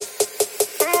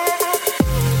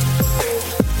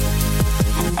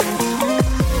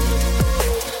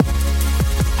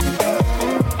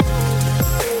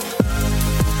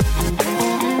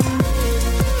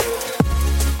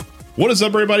What is up,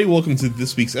 everybody? Welcome to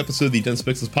this week's episode of the Dense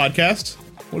Pixels podcast.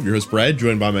 One of your hosts, Brad,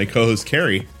 joined by my co-host,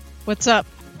 Carrie. What's up?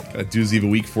 Got a doozy of a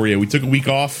week for you. We took a week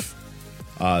off.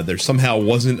 There somehow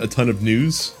wasn't a ton of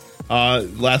news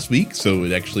last week, so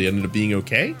it actually ended up being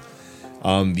okay.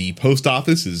 The post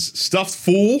office is stuffed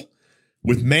full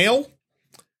with mail,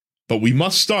 but we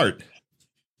must start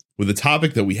with a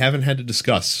topic that we haven't had to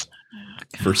discuss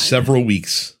for several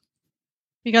weeks.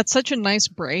 We got such a nice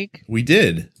break. We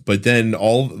did, but then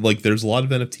there's a lot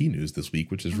of NFT news this week,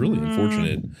 which is really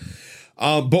unfortunate.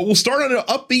 But we'll start on an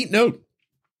upbeat note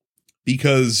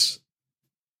because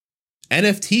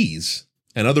NFTs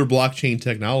and other blockchain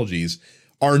technologies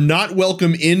are not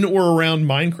welcome in or around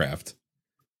Minecraft,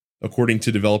 according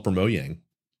to developer Mojang,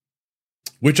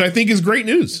 which I think is great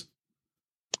news.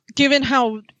 Given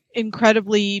how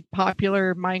incredibly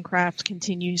popular Minecraft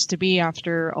continues to be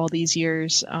after all these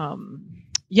years,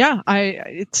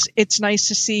 it's nice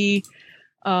to see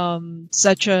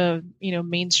such a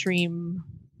mainstream,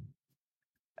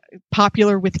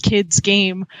 popular with kids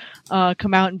game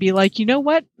come out and be like, you know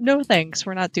what? No thanks,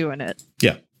 we're not doing it.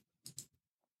 Yeah.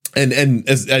 And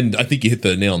I think you hit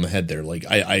the nail on the head there. Like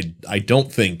I don't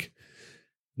think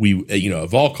we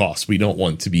of all costs we don't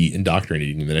want to be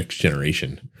indoctrinating the next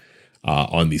generation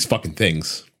on these fucking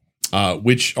things,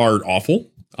 which are awful.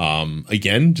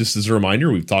 Again, just as a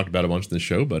reminder, we've talked about a bunch in the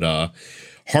show, but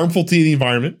harmful to the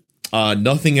environment.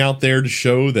 Nothing out there to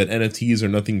show that NFTs are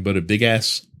nothing but a big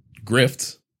ass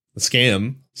grift, a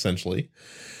scam, essentially.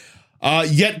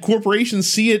 Yet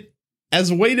corporations see it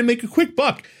as a way to make a quick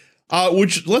buck,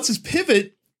 which lets us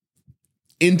pivot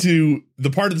into the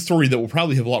part of the story that will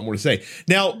probably have a lot more to say.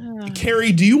 Now,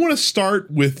 Carrie, do you want to start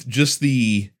with just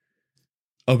the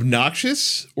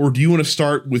obnoxious, or do you want to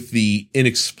start with the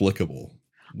inexplicable?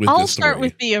 I'll start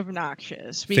with the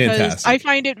obnoxious, because Fantastic. I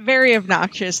find it very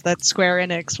obnoxious that Square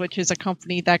Enix, which is a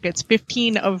company that gets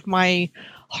 15 of my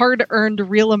hard-earned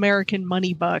real American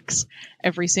money bucks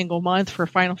every single month for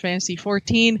Final Fantasy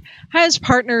XIV, has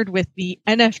partnered with the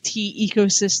NFT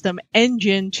ecosystem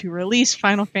engine to release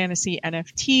Final Fantasy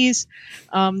NFTs.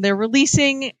 They're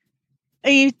releasing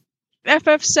a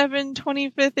FF7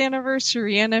 25th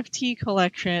anniversary NFT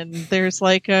collection. There's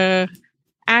like a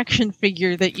action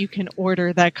figure that you can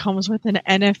order that comes with an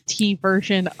NFT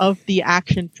version of the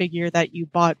action figure that you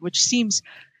bought, which seems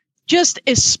just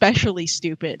especially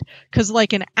stupid, because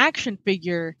like an action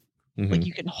figure, like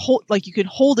you can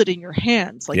hold it in your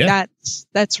hands, like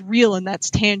that's real and that's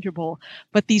tangible.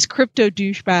 But these crypto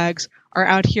douchebags are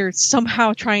out here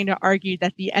somehow trying to argue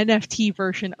that the NFT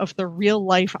version of the real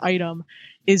life item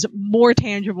is more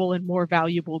tangible and more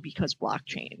valuable because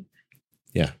blockchain.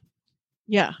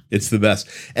 Yeah. It's the best.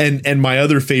 And my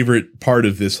other favorite part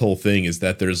of this whole thing is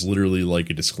that there's literally like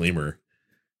a disclaimer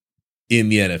in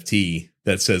the NFT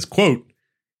that says, quote,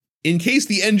 "In case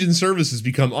the engine services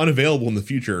become unavailable in the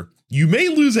future, you may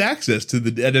lose access to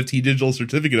the NFT digital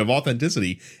certificate of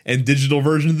authenticity and digital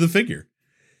version of the figure."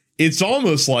 It's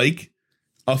almost like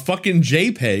a fucking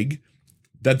JPEG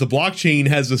that the blockchain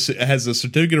has a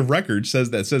certificate of record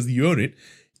says that you own it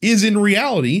is in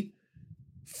reality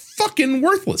fucking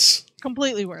worthless.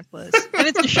 Completely worthless. And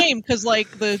it's a shame because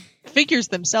like the figures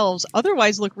themselves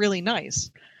otherwise look really nice.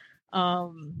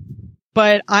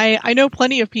 But I know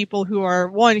plenty of people who are,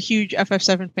 one, huge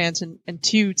FF7 fans and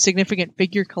two, significant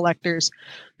figure collectors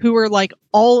who are like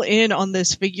all in on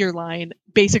this figure line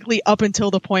basically up until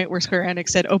the point where Square Enix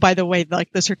said, oh, by the way,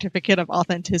 like the certificate of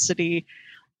authenticity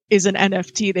is an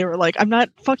NFT. They were like, I'm not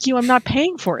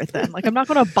paying for it then. Like, I'm not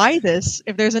going to buy this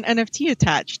if there's an NFT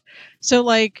attached. So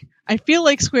like, I feel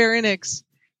like Square Enix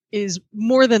is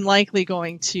more than likely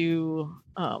going to,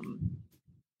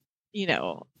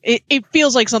 it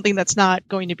feels like something that's not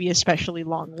going to be especially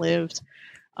long-lived.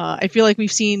 I feel like we've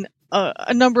seen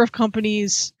a number of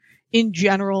companies in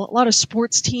general, a lot of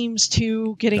sports teams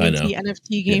too, getting into the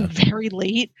NFT game very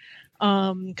late.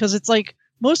 Because it's like,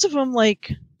 most of them,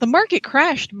 like, the market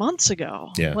crashed months ago.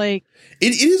 Yeah. Like,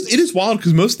 it is wild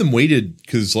because most of them waited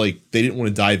because like they didn't want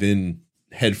to dive in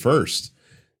head first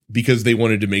because they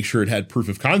wanted to make sure it had proof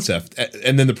of concept.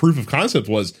 And then the proof of concept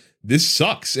was, this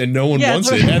sucks and no one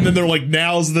wants it. And then they're like,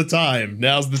 now's the time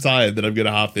that I'm going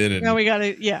to hop in. And now we got to,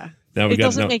 it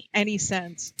doesn't make any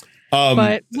sense.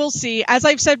 But we'll see. As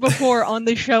I've said before on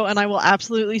the show, and I will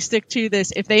absolutely stick to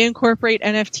this, if they incorporate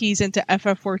NFTs into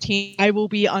FF14, I will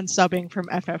be unsubbing from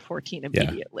FF14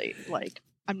 immediately. Yeah. Like,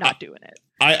 I'm not doing it.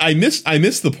 I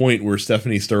missed the point where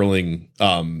Stephanie Sterling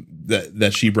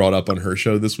that she brought up on her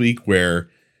show this week, where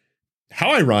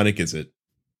how ironic is it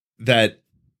that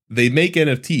they make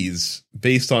NFTs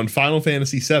based on Final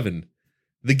Fantasy VII,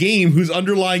 the game whose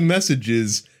underlying message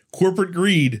is corporate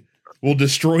greed will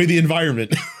destroy the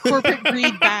environment. Corporate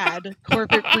greed bad.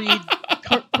 Corporate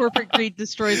greed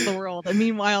destroys the world. And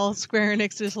meanwhile, Square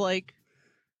Enix is like,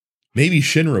 maybe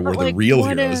Shinra were the real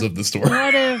heroes of the story.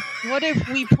 What if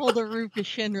we pulled a Ruka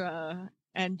Shinra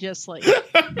and just like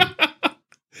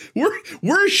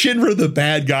we're Shinra the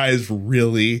bad guys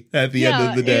really at the end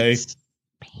of the day? It's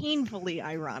painfully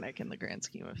ironic in the grand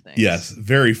scheme of things. Yes,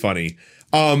 very funny.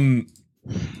 And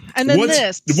then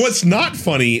what's not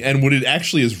funny, and what it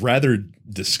actually is rather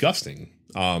disgusting,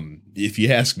 if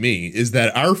you ask me, is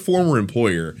that our former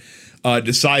employer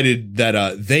decided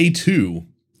that they too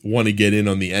want to get in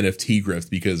on the NFT grift,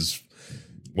 because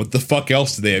what the fuck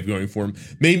else do they have going for them?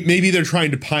 Maybe they're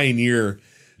trying to pioneer.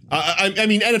 I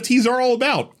mean, NFTs are all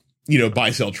about,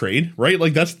 buy, sell, trade, right?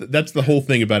 Like that's the whole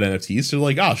thing about NFTs. So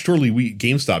like, surely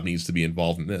GameStop needs to be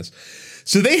involved in this.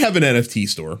 So they have an NFT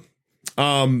store.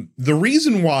 The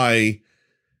reason why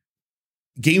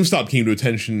GameStop came to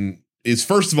attention is,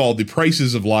 first of all, the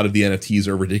prices of a lot of the NFTs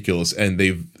are ridiculous, and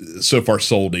they've so far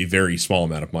sold a very small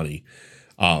amount of money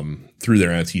through their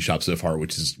NFT shop so far,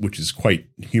 which is quite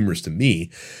humorous to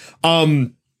me. But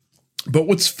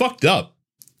what's fucked up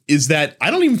is that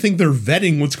I don't even think they're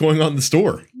vetting what's going on in the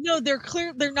store. No, they're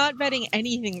not vetting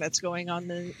anything that's going on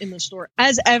in the store,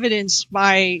 as evidenced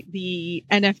by the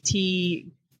NFT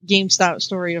GameStop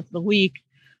story of the week,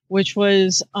 which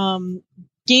was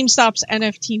GameStop's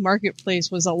NFT marketplace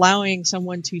was allowing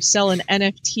someone to sell an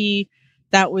NFT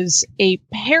that was a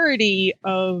parody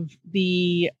of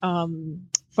the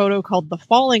photo called The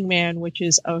Falling Man, which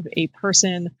is of a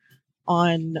person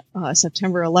on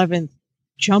September 11th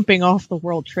jumping off the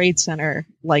World Trade Center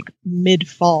like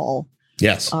mid-fall.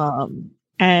 Yes.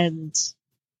 And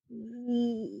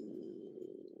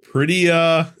pretty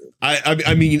I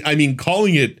mean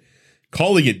calling it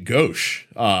gauche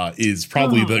is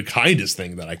probably the kindest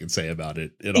thing that I can say about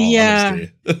it, in all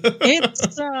honesty.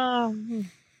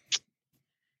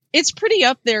 It's pretty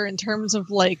up there in terms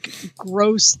of like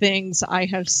gross things I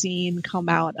have seen come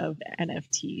out of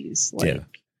NFTs.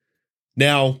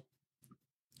 Now,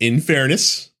 in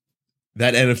fairness,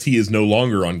 that NFT is no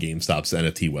longer on GameStop's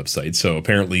NFT website, so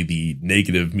apparently the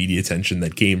negative media attention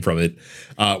that came from it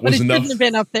was enough. It shouldn't have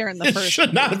been up there in the first place. It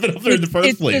should not have been up there in the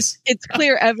first place. It's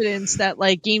clear evidence that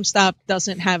like GameStop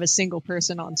doesn't have a single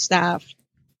person on staff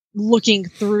looking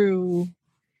through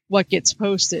what gets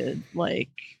posted.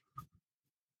 Like,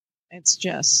 it's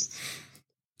just...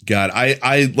 God,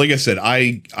 I like I said,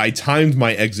 I timed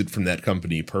my exit from that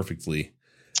company perfectly.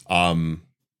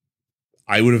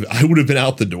 I would have been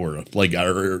out the door, like,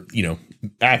 or,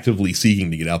 actively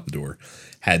seeking to get out the door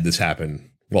had this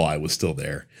happen while I was still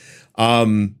there.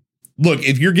 Look,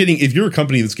 if you're a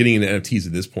company that's getting into NFTs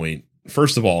at this point,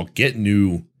 first of all, get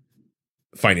new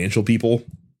financial people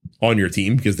on your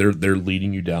team, because they're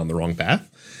leading you down the wrong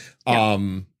path. Yeah.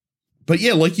 But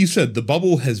yeah, like you said, the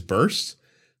bubble has burst.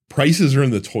 Prices are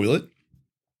in the toilet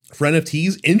for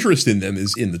NFTs. Interest in them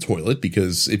is in the toilet,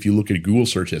 because if you look at Google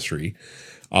search history,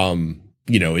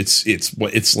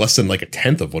 it's less than like a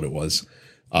tenth of what it was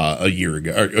a year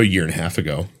ago, or a year and a half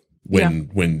ago,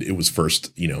 when it was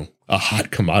first, a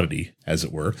hot commodity, as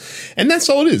it were. And that's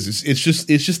all it is. It's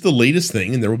just the latest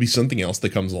thing, and there will be something else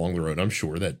that comes along the road, I'm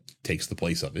sure, that takes the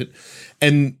place of it.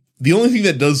 And the only thing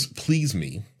that does please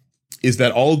me is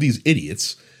that all of these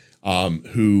idiots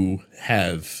who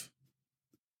have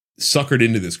suckered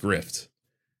into this grift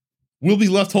will be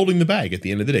left holding the bag at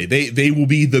the end of the day. They will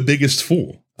be the biggest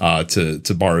fool,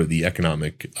 to borrow the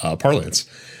economic parlance,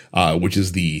 which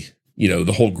is the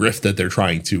whole grift that they're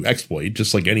trying to exploit.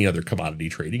 Just like any other commodity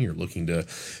trading, you're looking to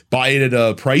buy it at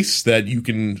a price that you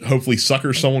can hopefully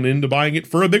sucker someone into buying it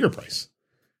for a bigger price.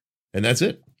 And that's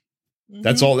it. Mm-hmm.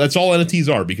 That's all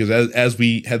NFTs are, because as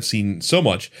we have seen so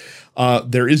much,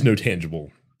 there is no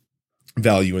tangible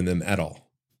value in them at all.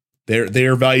 They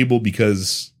are valuable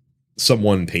because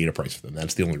someone paid a price for them.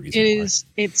 That's the only reason.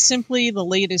 It's simply the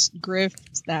latest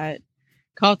grift that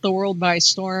caught the world by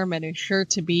storm and is sure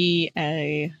to be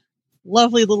a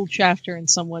lovely little chapter in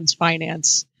someone's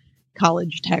finance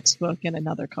college textbook in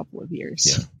another couple of years.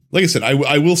 Yeah. Like I said,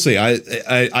 I will say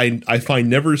I find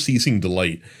never ceasing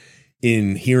delight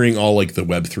in hearing all like the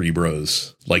Web3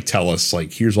 bros like tell us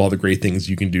like, here's all the great things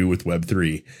you can do with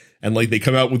Web3, and like they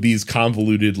come out with these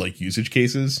convoluted like usage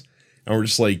cases, and we're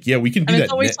just like, yeah, we can do that.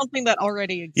 It's always something that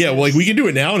already exists. Yeah, well, like we can do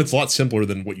it now, and it's a lot simpler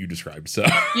than what you described. So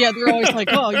yeah, they're always like,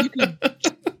 oh, you could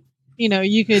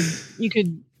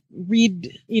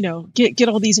read, get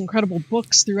all these incredible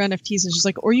books through NFTs. It's just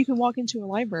like, or you can walk into a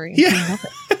library and do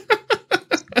nothing.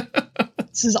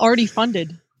 This is already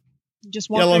funded. just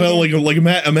walk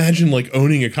imagine like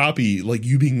owning a copy, like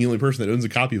you being the only person that owns a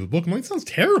copy of a book. I'm like, that sounds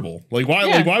terrible. Like why?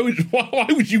 Yeah. Like why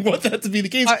would you want that to be the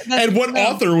case? And what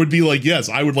author would be like, yes,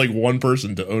 I would like one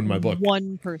person to own my book.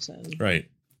 One person, right?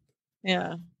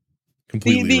 Yeah,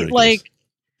 completely. Like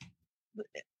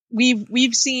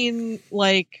we've seen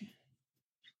like.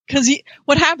 Because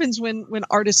what happens when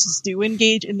artists do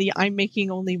engage in the I'm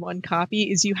making only one copy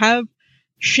is you have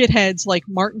shitheads like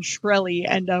Martin Shkreli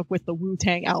end up with the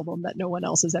Wu-Tang album that no one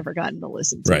else has ever gotten to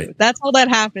listen to. Right. That's all that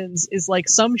happens is like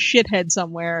some shithead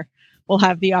somewhere will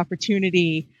have the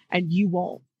opportunity and you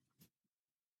won't.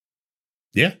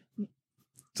 Yeah. You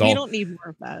don't need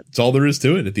more of that. It's all there is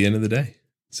to it at the end of the day.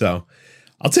 So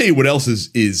I'll tell you what else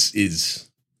is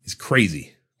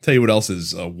crazy. I'll tell you what else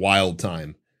is a wild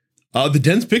time. The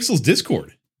Dense Pixels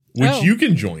Discord, which you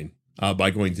can join by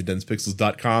going to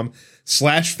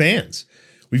densepixels.com/fans.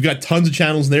 We've got tons of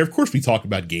channels in there. Of course, we talk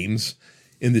about games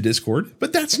in the Discord,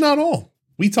 but that's not all.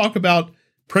 We talk about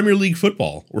Premier League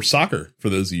football or soccer for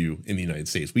those of you in the United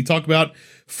States. We talk about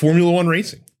Formula One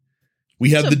racing. We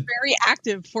have the very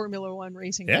active Formula One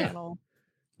racing channel.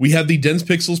 We have the Dense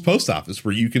Pixels post office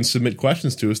where you can submit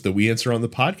questions to us that we answer on the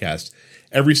podcast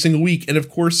every single week. And of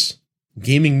course,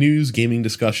 gaming news, gaming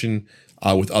discussion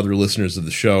with other listeners of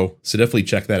the show. So definitely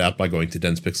check that out by going to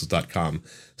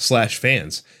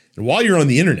densepixels.com/fans. And while you're on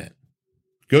the internet,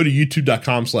 go to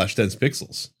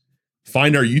youtube.com/densepixels.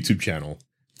 Find our YouTube channel.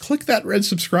 Click that red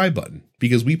subscribe button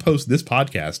because we post this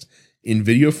podcast in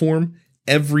video form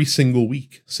every single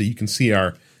week. So you can see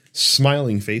our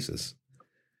smiling faces.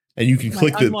 And you can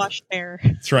click the unwashed hair.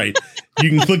 That's right. You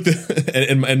can click the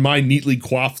and my neatly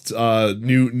coiffed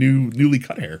newly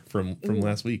cut hair from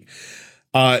last week.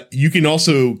 You can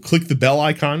also click the bell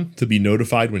icon to be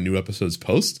notified when new episodes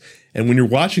post. And when you're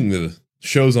watching the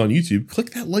shows on YouTube, click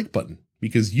that like button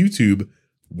because YouTube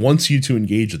wants you to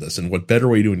engage with us. And what better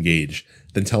way to engage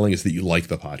than telling us that you like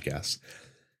the podcast?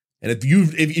 And if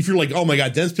you're like, oh my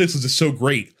God, Dense Pixels is so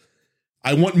great,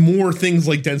 I want more things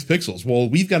like Dense Pixels. Well,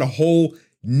 we've got a whole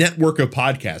network of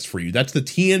podcasts for you. That's the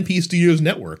TNP Studios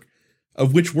network,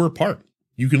 of which we're a part.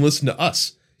 You can listen to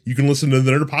us. You can listen to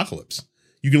the Nerd Apocalypse.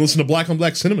 You can listen to Black on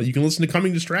Black Cinema. You can listen to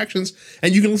Coming Distractions,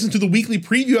 and you can listen to the weekly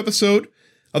preview episode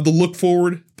of the Look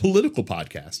Forward Political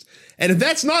Podcast. And if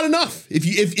that's not enough,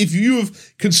 if you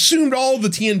have consumed all of the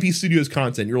TNP Studios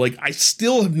content, you're like, I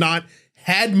still have not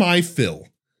had my fill.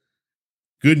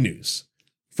 Good news.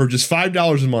 For just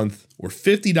 $5 a month or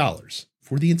 $50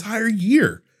 for the entire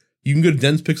year, you can go to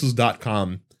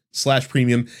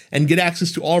densepixels.com/premium and get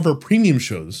access to all of our premium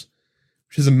shows,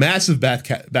 which is a massive back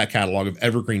catalog of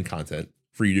evergreen content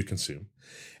for you to consume.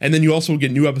 And then you also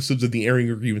get new episodes of the Airing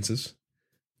Your Grievances,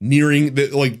 nearing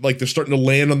the, like they're starting to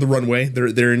land on the runway.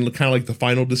 They're in kind of like the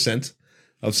final descent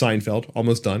of Seinfeld,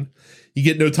 almost done. You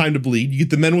get No Time to Bleed. You get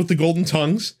The Men with the Golden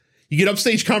Tongues. You get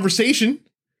Upstage Conversation,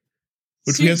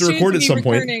 which we have to record at some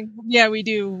point. Yeah, we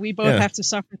do. We both have to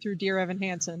suffer through Dear Evan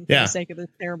Hansen for the sake of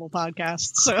this terrible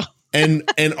podcast. So and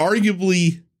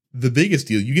arguably the biggest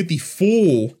deal, you get the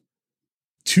full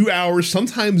 2 hours,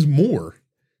 sometimes more,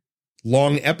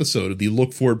 long episode of the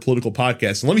Look Forward Political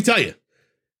Podcast. And let me tell you,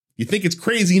 you think it's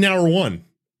crazy in hour one.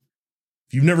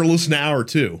 If you've never listened to hour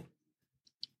two,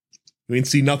 you ain't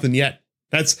seen nothing yet.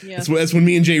 That's when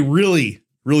me and Jay really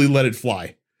let it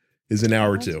fly, is in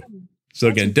hour two. So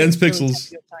again, Dense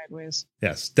Pixels.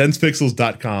 Yes,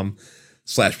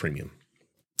 densepixels.com/premium.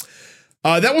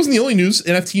 That wasn't the only news.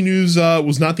 NFT news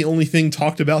was not the only thing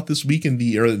talked about this week or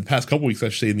the past couple weeks, I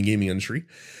should say, in the gaming industry.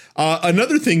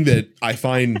 Another thing that I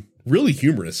find really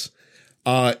humorous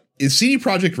is CD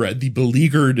Projekt Red, the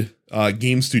beleaguered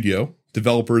game studio,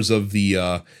 developers of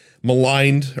the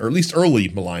maligned, or at least early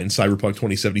maligned, Cyberpunk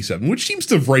 2077, which seems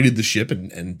to have righted the ship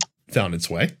and found its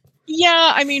way.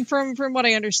 Yeah, I mean, from what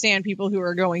I understand, people who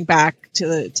are going back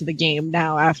to the game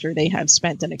now after they have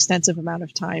spent an extensive amount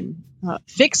of time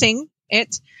fixing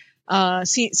it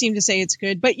seem to say it's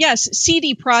good. But yes,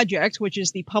 CD Projekt, which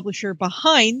is the publisher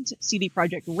behind CD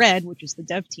Projekt Red, which is the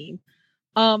dev team,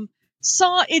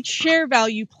 saw its share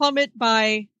value plummet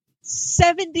by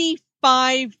 75%.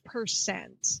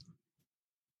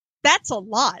 That's a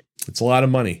lot. It's a lot of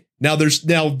money. Now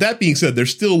that being said,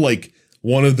 there's still like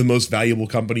one of the most valuable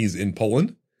companies in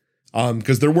Poland,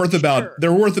 because they're worth about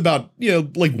almost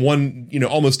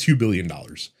 $2 billion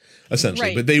essentially,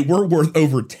 right. But they were worth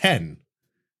over 10.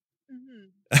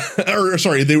 or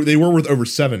sorry, they were worth over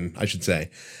 7, I should say.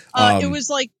 It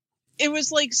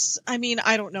was like, I mean,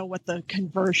 I don't know what the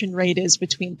conversion rate is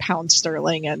between pound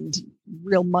sterling and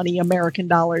real money, American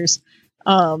dollars.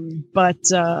 But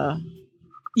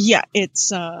yeah,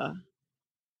 it's,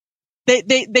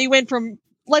 they went from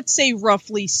let's say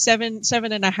roughly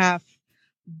 $7.5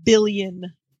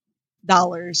 billion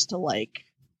to like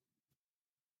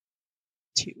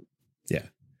 2. Yeah.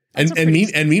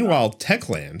 And meanwhile,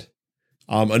 Techland,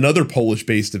 another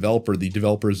Polish-based developer, the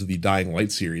developers of the Dying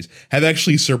Light series, have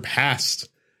actually surpassed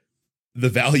the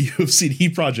value of CD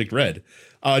Projekt Red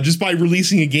just by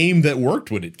releasing a game that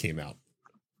worked when it came out.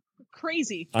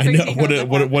 Crazy. I know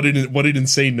what an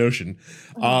insane notion.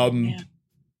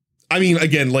 I mean,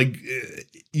 again, like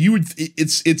you would,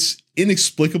 it's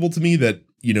inexplicable to me that,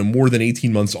 you know, more than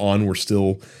 18 months on, we're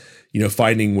still, you know,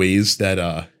 finding ways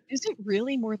that is it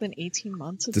really more than 18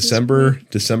 months? December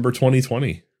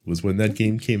 2020 was when that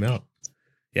game came out.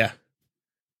 Yeah.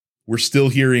 We're still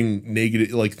hearing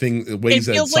negative, like ways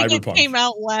that feels like Cyberpunk it came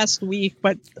out last week,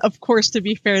 but of course, to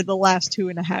be fair, the last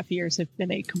 2.5 years have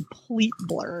been a complete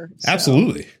blur. So.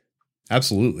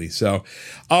 Absolutely. So,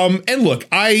 and look,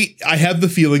 I have the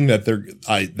feeling that they're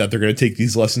going to take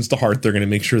these lessons to heart. They're going to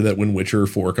make sure that when Witcher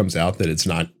 4 comes out, that it's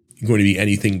not going to be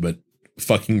anything but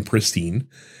fucking pristine.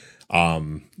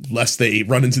 Lest they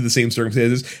run into the same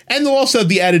circumstances, and they'll also have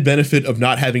the added benefit of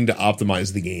not having to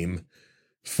optimize the game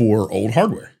for old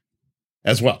hardware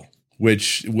as well,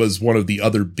 which was one of the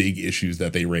other big issues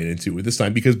that they ran into with this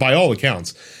time, because by all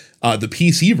accounts, the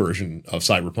PC version of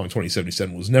Cyberpunk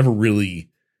 2077 was never really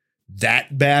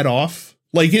that bad off.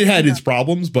 Like, it had its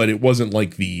problems, but it wasn't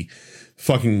like the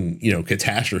fucking, you know,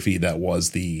 catastrophe that was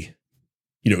the,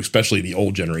 you know, especially the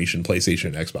old generation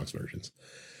PlayStation and Xbox versions.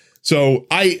 So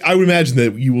I would imagine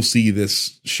that you will see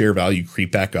this share value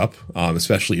creep back up,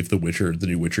 especially if the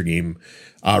new Witcher game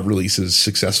releases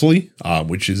successfully,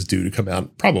 which is due to come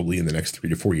out probably in the next 3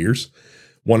 to 4 years,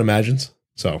 one imagines.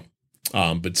 So,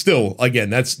 but still, again,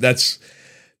 that's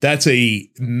a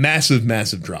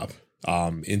massive drop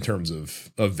in terms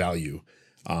of value,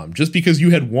 just because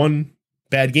you had one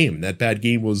bad game. And that bad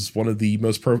game was one of the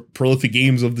most prolific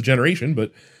games of the generation,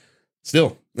 but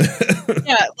still.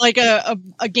 Yeah, like a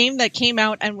game that came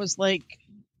out and was like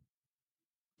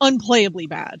unplayably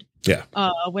bad. Yeah.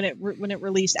 When it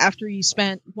released after you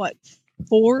spent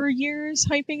 4 years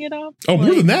hyping it up. Oh, like,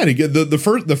 more than that.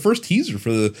 The first teaser for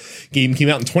the game came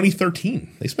out in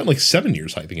 2013. They spent like 7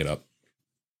 years hyping it up.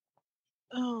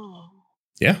 Oh.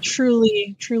 Yeah.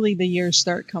 Truly the years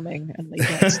start coming and they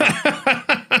don't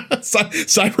stop.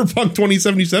 Cyberpunk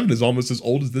 2077 is almost as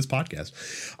old as this podcast.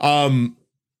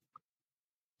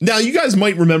 Now, you guys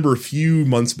might remember a few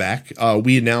months back,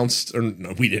 we announced, or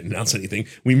no, we didn't announce anything.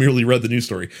 We merely read the news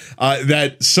story,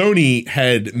 that Sony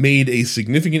had made a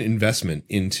significant investment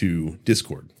into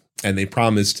Discord, and they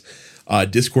promised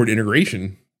Discord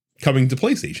integration coming to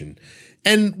PlayStation.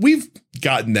 And we've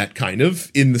gotten that kind of,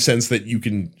 in the sense that you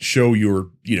can show your,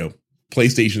 you know,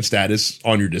 PlayStation status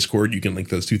on your Discord. You can link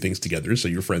those two things together so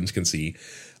your friends can see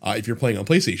if you're playing on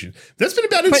PlayStation. That's been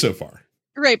about it so far.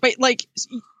 Right, but like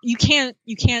you can't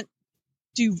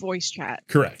do voice chat.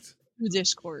 Correct. Through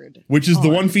Discord. Which is the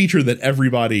one feature that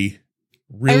everybody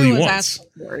really wants.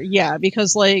 Yeah,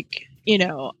 because like, you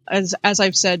know, as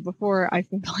I've said before, I've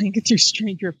been playing it through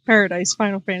Stranger of Paradise,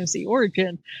 Final Fantasy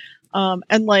Origin.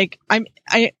 And like I'm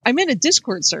in a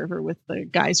Discord server with the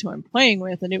guys who I'm playing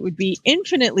with, and it would be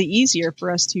infinitely easier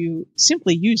for us to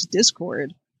simply use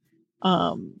Discord.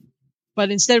 But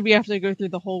instead we have to go through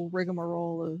the whole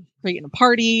rigmarole of creating a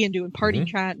party and doing party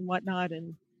chat and whatnot.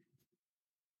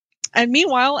 And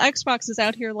meanwhile, Xbox is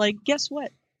out here like, guess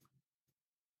what?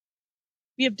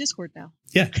 We have Discord now.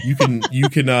 Yeah, you can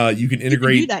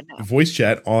integrate voice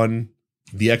chat on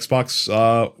the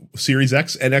Xbox Series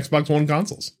X and Xbox One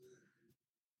consoles.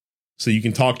 So you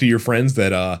can talk to your friends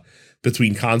that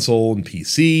between console and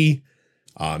PC.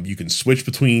 You can switch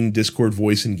between Discord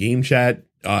voice and game chat,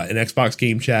 and Xbox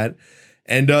game chat.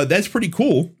 And that's pretty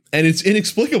cool. And it's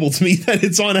inexplicable to me that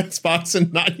it's on Xbox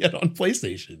and not yet on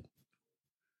PlayStation.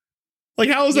 Like,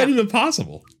 how is that even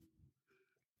possible?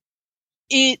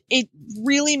 It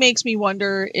really makes me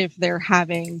wonder if they're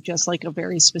having just like a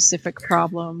very specific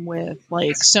problem with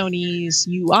like Sony's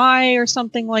UI or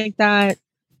something like that.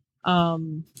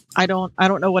 I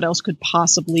don't know what else could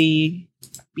possibly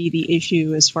be the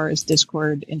issue as far as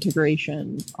Discord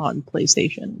integration on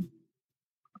PlayStation.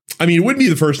 I mean, it wouldn't be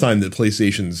the first time that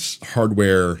PlayStation's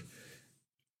hardware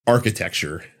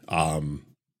architecture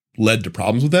led to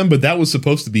problems with them, but that was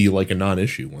supposed to be like a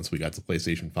non-issue once we got to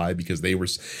PlayStation 5, because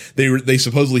they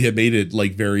supposedly had made it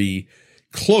like very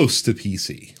close to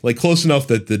PC, like close enough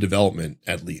that the development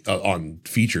at least on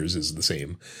features is the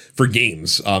same for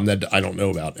games. That I don't know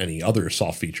about any other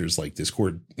soft features like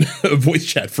Discord voice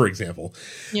chat, for example.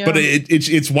 Yeah. But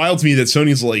it's wild to me that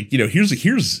Sony's like, you know,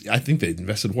 here's I think they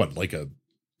invested like $1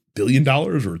 billion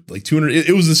or like 200.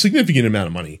 It was a significant amount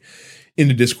of money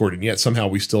into Discord, and yet somehow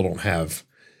we still don't have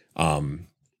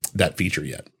that feature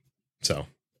yet. So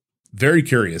very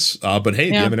curious. But hey,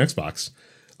 if you have an Xbox,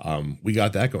 we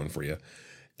got that going for you.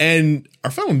 And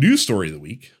our final news story of the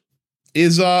week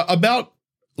is about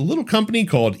a little company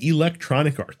called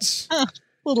Electronic Arts.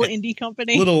 Little indie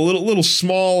company. Little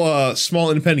small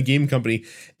independent game company.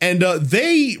 And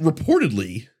they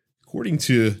reportedly, according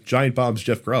to Giant Bob's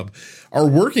Jeff Grubb, are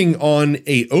working on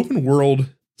a open world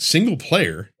single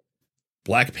player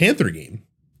Black Panther game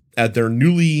at their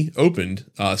newly opened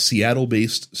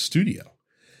Seattle-based studio.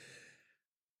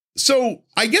 So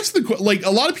I guess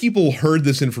a lot of people heard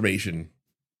this information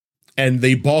and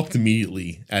they balked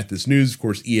immediately at this news. Of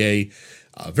course, EA,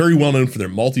 very well known for their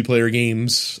multiplayer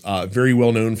games, very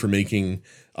well known for making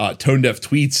tone deaf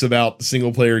tweets about the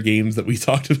single player games that we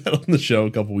talked about on the show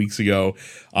a couple weeks ago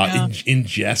in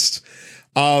jest.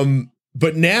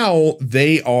 But now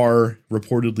they are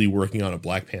reportedly working on a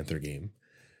Black Panther game,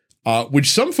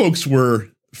 which some folks were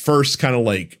first kind of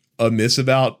like amiss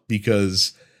about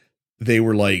because they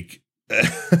were like,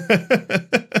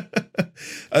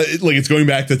 it's going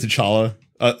back to T'Challa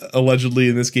allegedly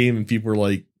in this game, and people were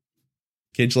like,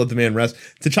 "Can't you let the man rest?"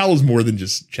 T'Challa's more than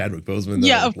just Chadwick Boseman, though.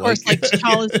 Yeah, of course. Like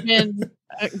T'Challa's been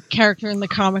a character in the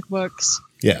comic books,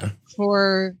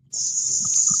 for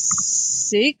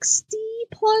 60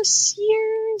 plus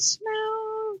years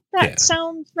now. That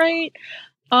sounds right.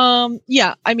 I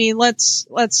mean, let's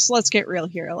get real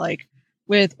here. Like,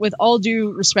 with all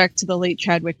due respect to the late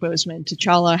Chadwick Boseman,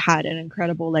 T'Challa had an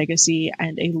incredible legacy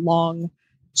and a long,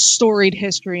 storied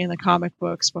history in the comic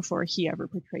books before he ever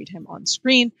portrayed him on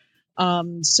screen.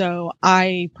 So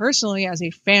I personally, as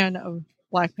a fan of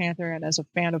Black Panther and as a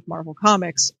fan of Marvel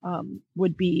Comics,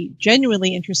 would be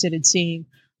genuinely interested in seeing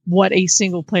what a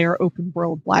single player open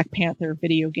world Black Panther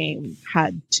video game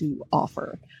had to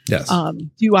offer. Yes.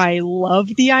 Do I love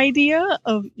the idea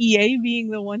of EA being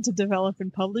the one to develop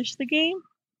and publish the game?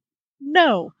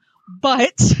 No.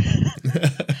 But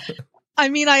I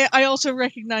mean, I also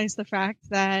recognize the fact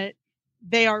that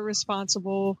they are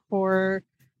responsible for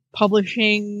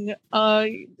publishing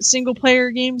single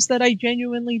player games that I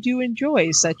genuinely do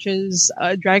enjoy, such as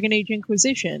Dragon Age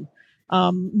Inquisition.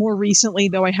 More recently,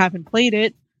 though I haven't played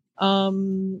it,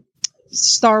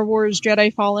 Star Wars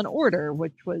Jedi Fallen Order,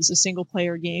 which was a single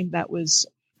player game that was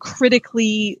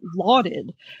critically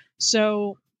lauded.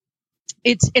 So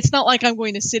it's not like I'm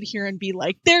going to sit here and be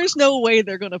like, there's no way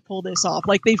they're going to pull this off.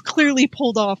 Like, they've clearly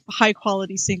pulled off high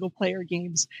quality single player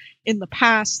games in the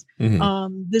past.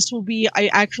 Mm-hmm. This will be, I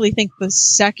actually think, the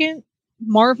second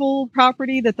Marvel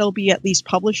property that they'll be at least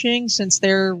publishing, since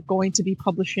they're going to be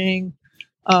publishing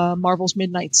Marvel's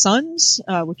Midnight Suns,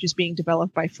 which is being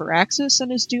developed by Firaxis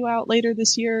and is due out later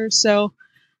this year. So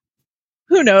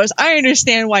who knows? I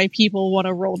understand why people want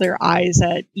to roll their eyes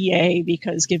at EA,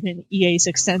 because given EA's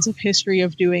extensive history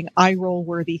of doing eye-roll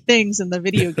worthy things in the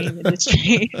video game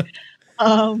industry,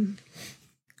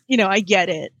 I get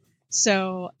it.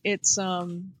 So it's,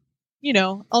 I'll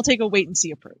take a wait and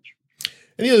see approach.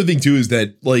 And the other thing too is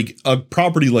that, like, a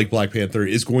property like Black Panther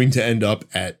is going to end up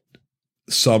at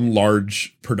some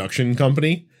large production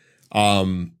company.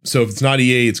 So if it's not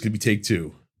EA, it's going to be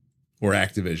Take-Two or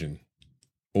Activision.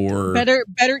 Or better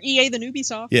EA than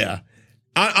Ubisoft. Yeah,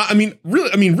 I mean,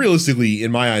 realistically,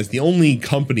 in my eyes, the only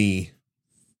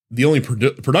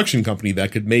production company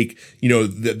that could make,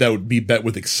 that would be bet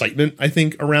with excitement, I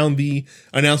think, around the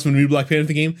announcement of the new Black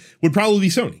Panther game would probably be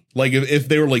Sony. Like, if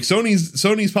they were like,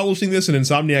 Sony's publishing this and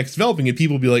Insomniac's developing it,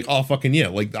 people would be like, oh, fucking yeah,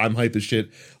 like, I'm hype as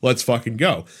shit, let's fucking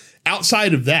go.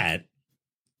 Outside of that,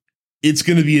 it's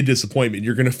going to be a disappointment.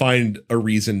 You're going to find a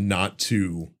reason not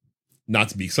to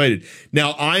be excited.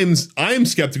 Now, I'm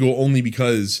skeptical only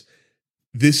because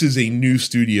this is a new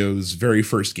studio's very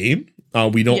first game.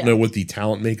 We don't know what the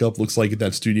talent makeup looks like at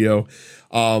that studio.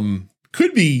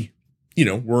 Could be,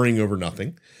 worrying over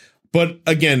nothing. But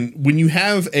again, when you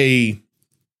have a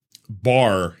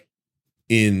bar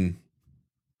in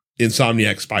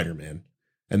Insomniac Spider-Man,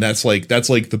 and that's like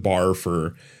the bar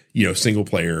for, single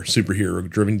player superhero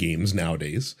driven games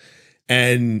nowadays.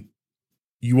 And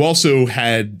you also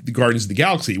had the Guardians of the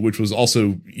Galaxy, which was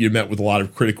also, met with a lot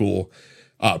of critical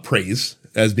praise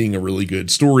as being a really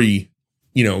good story,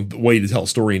 way to tell a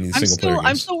story in these single player games.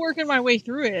 I'm still working my way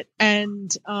through it. And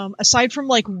aside from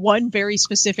like one very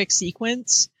specific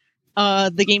sequence,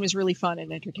 the game is really fun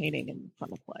and entertaining and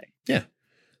fun to play. Yeah.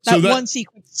 That one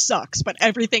sequence sucks, but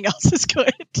everything else is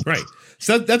good. Right.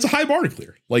 So that's a high bar to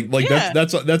clear.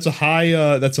 That's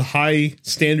a high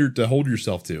standard to hold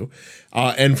yourself to.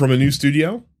 And from a new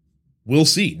studio, we'll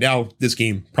see. Now, this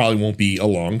game probably won't be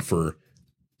along for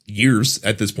years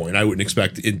at this point. I wouldn't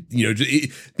expect it,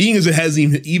 being as it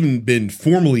hasn't even been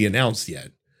formally announced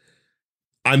yet.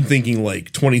 I'm thinking like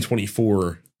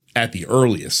 2024 at the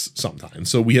earliest sometime.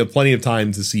 So we have plenty of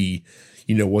time to see,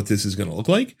 what this is going to look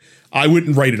like. I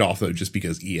wouldn't write it off though, just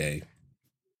because EA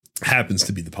happens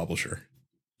to be the publisher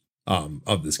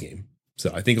of this game.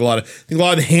 So I think a lot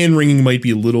of hand wringing might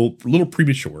be a little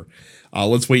premature.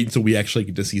 Let's wait until we actually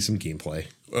get to see some gameplay,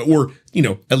 or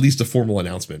at least a formal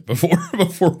announcement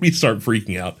before we start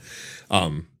freaking out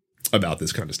about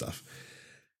this kind of stuff.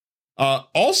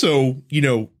 Also,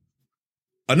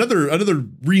 another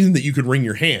reason that you could wring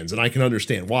your hands, and I can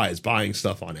understand why, is buying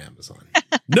stuff on Amazon.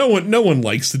 No one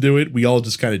likes to do it. We all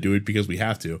just kind of do it because we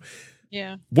have to.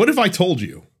 Yeah. What if I told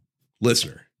you,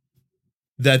 listener,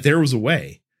 that there was a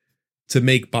way to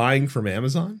make buying from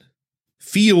Amazon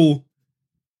feel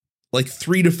like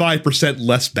 3 to 5%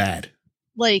 less bad?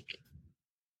 Like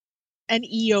an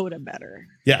iota better.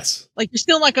 Yes. Like, you're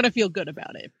still not going to feel good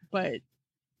about it, but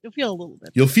you'll feel a little bit.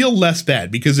 You'll feel less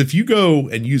bad, because if you go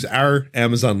and use our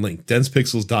Amazon link,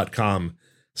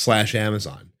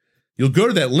 densepixels.com/Amazon, you'll go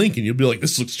to that link and you'll be like,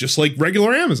 this looks just like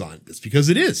regular Amazon. It's because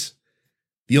it is.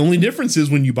 The only difference is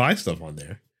when you buy stuff on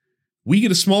there, we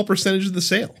get a small percentage of the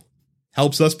sale.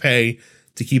 Helps us pay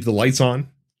to keep the lights on,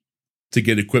 to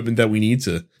get equipment that we need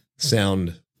to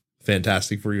sound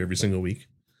fantastic for you every single week.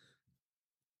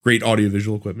 Great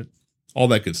audiovisual equipment, all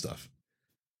that good stuff.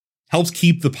 Helps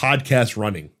keep the podcast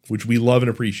running, which we love and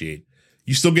appreciate.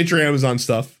 You still get your Amazon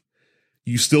stuff.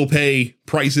 You still pay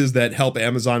prices that help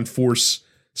Amazon force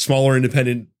smaller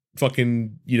independent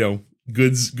fucking,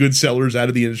 good sellers out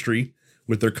of the industry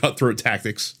with their cutthroat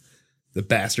tactics. The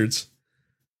bastards.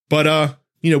 But,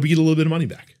 we get a little bit of money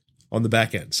back on the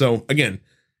back end. So again,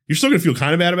 you're still going to feel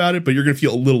kind of bad about it, but you're going to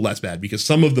feel a little less bad because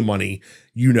some of the money,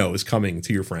 is coming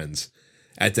to your friends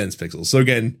at Dense Pixels. So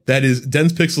again, that is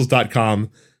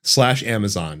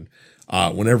densepixels.com/Amazon.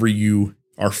 Whenever you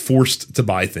are forced to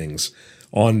buy things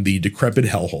on the decrepit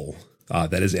hellhole,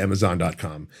 that is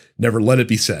Amazon.com. Never let it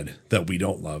be said that we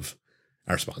don't love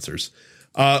our sponsors.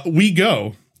 We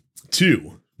go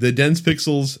to the Dense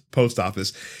Pixels post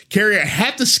office. Carrie, I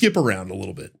have to skip around a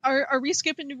little bit. Are we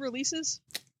skipping new releases?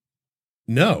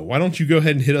 No. Why don't you go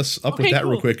ahead and hit us up with that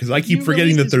real quick? Because I keep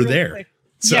forgetting that they're there.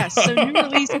 So. Yes. So new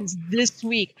releases this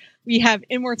week. We have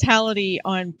Immortality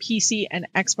on PC and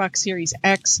Xbox Series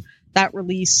X. That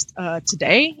released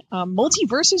today.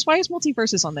 Multiverses. Why is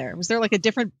Multiverses on there? Was there like a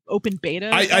different open beta?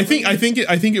 I think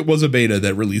it was a beta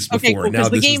that released before. Okay, cool, now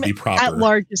this is the proper. At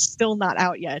large is still not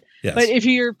out yet. Yes. But if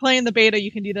you're playing the beta,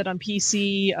 you can do that on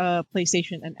PC,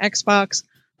 PlayStation, and Xbox.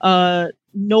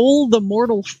 Noel the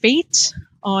Mortal Fate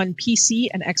on PC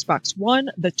and Xbox One.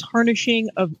 The Tarnishing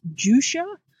of Jusha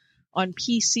on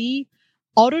PC.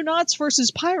 Autonauts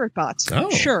versus Pirate Bots. Oh.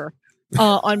 Sure.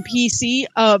 On PC,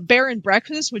 Bear and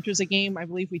Breakfast, which was a game I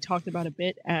believe we talked about a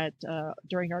bit at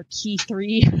during our Key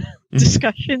 3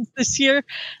 discussions this year.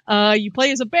 You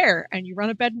play as a bear and you run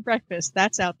a bed and breakfast.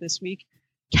 That's out this week.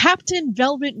 Captain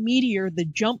Velvet Meteor: The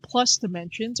Jump Plus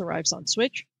Dimensions arrives on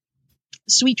Switch.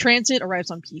 Sweet Transit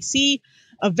arrives on PC.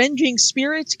 Avenging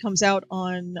Spirit comes out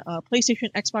on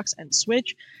PlayStation, Xbox, and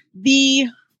Switch. The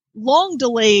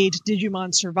long-delayed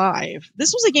Digimon Survive.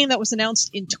 This was a game that was announced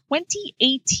in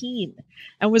 2018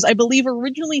 and was, I believe,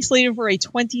 originally slated for a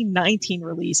 2019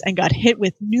 release and got hit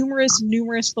with numerous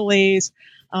delays.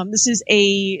 This is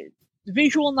a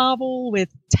visual novel with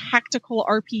tactical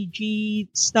RPG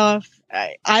stuff.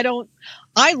 I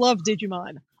love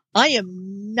Digimon. I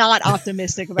am not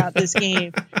optimistic about this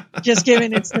game, just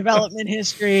given its development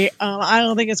history. I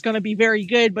don't think it's going to be very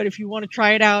good, but if you want to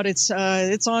try it out, it's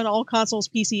on all consoles,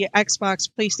 PC, Xbox,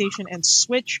 PlayStation, and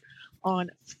Switch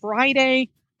on Friday.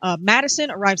 Madison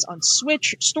arrives on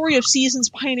Switch. Story of Seasons,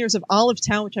 Pioneers of Olive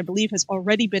Town, which I believe has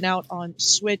already been out on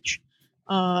Switch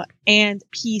and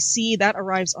PC, that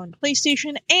arrives on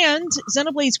PlayStation. And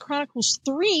Xenoblade Chronicles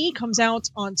 3 comes out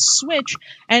on Switch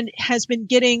and has been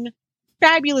getting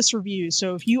fabulous reviews.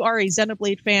 So if you are a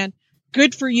Xenoblade fan,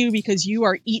 good for you, because you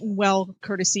are eaten well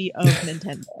courtesy of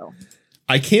Nintendo.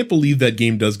 I can't believe that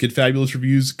game does get fabulous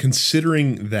reviews,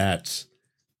 considering that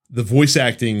the voice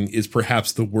acting is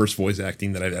perhaps the worst voice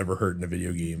acting that I've ever heard in a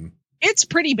video game. It's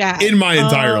pretty bad. In my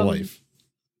entire life.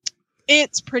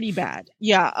 It's pretty bad.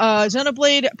 Yeah.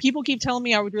 Xenoblade, people keep telling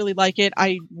me I would really like it.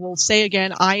 I will say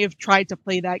again, I have tried to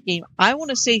play that game, I want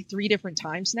to say 3 different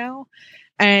times now.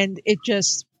 And it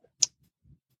just,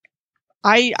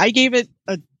 I gave it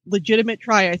a legitimate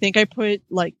try. I think I put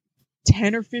like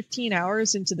 10 or 15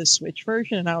 hours into the Switch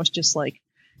version, and I was just like,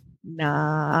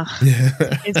 nah,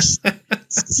 it's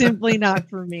simply not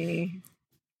for me.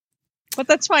 But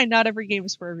that's fine. Not every game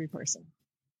is for every person.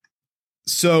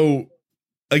 So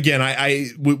again,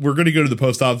 we're going to go to the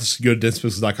post office, go to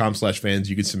densepixels.com/fans.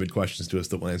 You can submit questions to us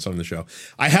that we'll answer on the show.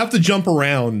 I have to jump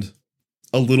around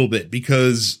a little bit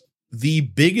because the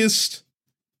biggest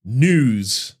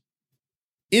news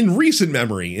in recent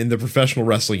memory in the professional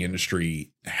wrestling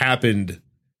industry happened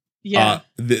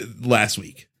last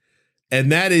week.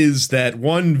 And that is that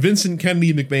one Vincent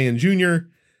Kennedy McMahon Jr.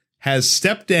 has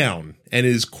stepped down and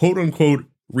is quote unquote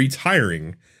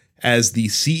retiring as the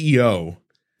CEO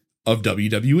of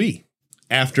WWE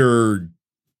after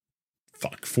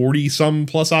 40 some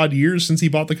plus odd years since he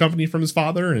bought the company from his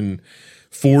father and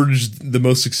forged the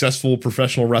most successful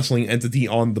professional wrestling entity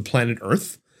on the planet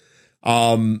Earth.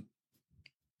 Now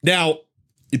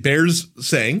it bears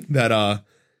saying that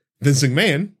Vince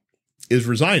McMahon is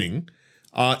resigning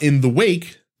in the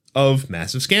wake of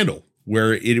massive scandal,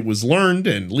 where it was learned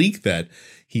and leaked that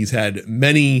he's had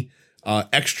many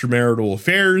extramarital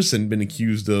affairs and been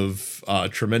accused of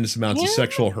tremendous amounts of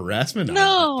sexual harassment.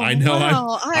 No, I know.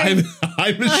 Wow. I'm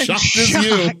as shocked as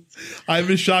you. I'm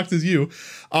as shocked as you.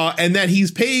 And that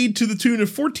he's paid to the tune of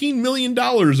 $14 million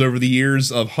over the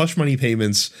years of hush money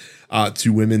payments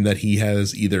to women that he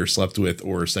has either slept with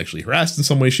or sexually harassed in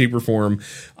some way, shape, or form,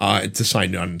 to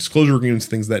sign non-disclosure agreements,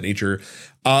 things of that nature.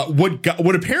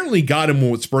 What apparently got him,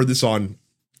 what spurred this on,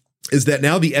 is that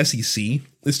now the SEC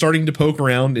is starting to poke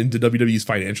around into WWE's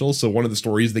financials. So one of the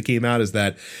stories that came out is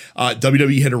that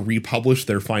WWE had to republish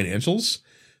their financials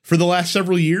for the last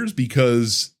several years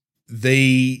because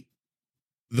the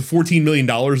 $14 million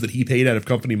that he paid out of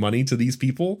company money to these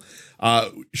people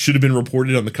should have been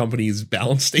reported on the company's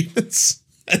balance statements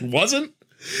and wasn't.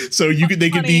 So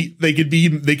they could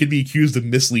be accused of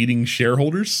misleading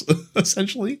shareholders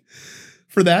essentially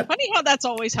for that. Funny how that's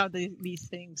always how these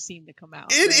things seem to come out.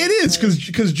 It is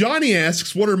because Johnny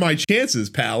asks, "What are my chances,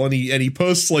 pal?" And he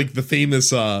posts like the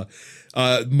famous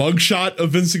mugshot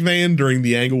of Vince McMahon during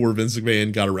the angle where Vince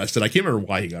McMahon got arrested. I can't remember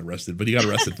why he got arrested, but he got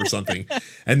arrested for something.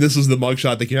 And this was the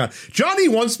mugshot that came out. Johnny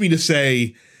wants me to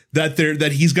say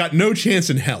that he's got no chance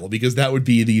in hell because that would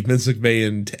be the Vince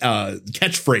McMahon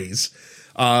catchphrase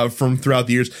from throughout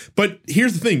the years. But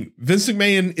here's the thing: Vince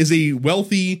McMahon is a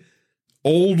wealthy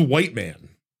old white man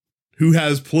who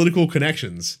has political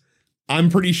connections. I'm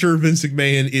pretty sure Vince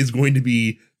McMahon is going to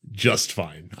be just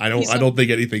fine. I don't think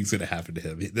anything's going to happen to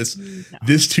him.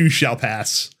 This too shall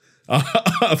pass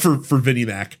for Vinnie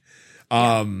Mac.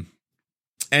 But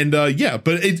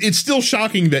it's still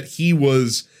shocking that he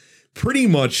was pretty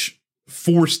much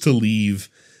forced to leave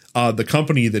the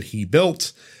company that he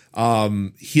built.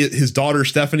 His daughter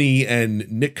Stephanie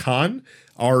and Nick Khan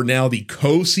are now the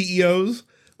co-CEOs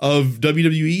of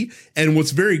WWE. And what's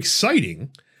very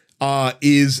exciting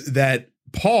is that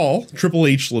Paul Triple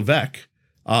H Levesque,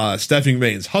 Stephanie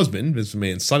McMahon's husband, Vince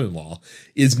McMahon's son-in-law,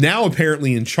 is now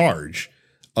apparently in charge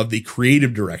of the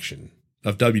creative direction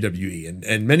of WWE.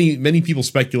 And many people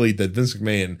speculate that Vince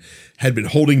McMahon had been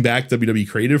holding back WWE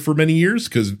creative for many years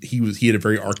because he had a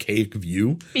very archaic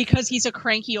view. Because he's a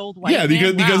cranky old white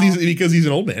man. Because he's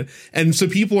an old man. And so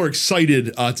people are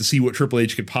excited to see what Triple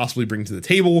H could possibly bring to the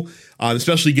table,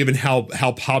 especially given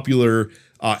how popular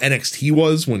NXT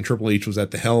was when Triple H was at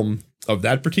the helm of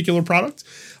that particular product.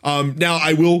 Now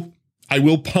I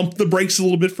will pump the brakes a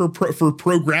little bit for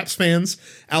pro Graps fans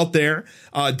out there.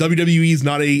 WWE is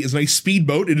not a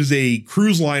speedboat. It is a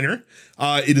cruise liner.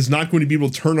 It is not going to be able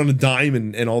to turn on a dime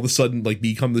and all of a sudden like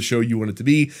become the show you want it to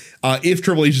be. If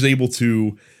Triple H is able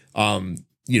to,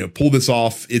 pull this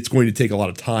off, it's going to take a lot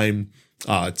of time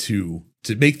to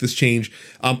make this change.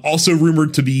 Also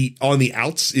rumored to be on the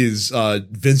outs is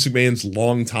Vince McMahon's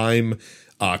longtime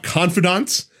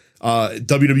confidant,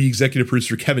 WWE executive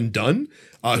producer Kevin Dunn,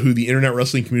 who the internet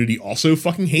wrestling community also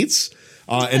fucking hates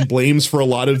and blames for a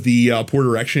lot of the poor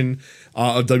direction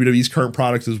of WWE's current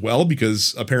product as well,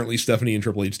 because apparently Stephanie and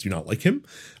Triple H do not like him.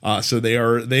 So they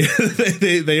are on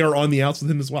the outs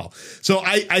with him as well. So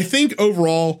I think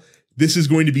overall this is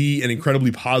going to be an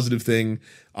incredibly positive thing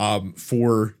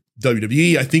for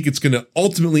WWE. I think it's going to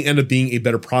ultimately end up being a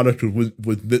better product with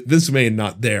Vince McMahon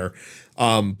not there.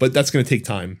 But that's going to take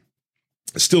time.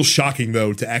 Still shocking,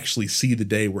 though, to actually see the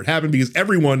day where it happened, because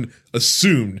everyone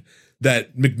assumed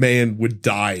that McMahon would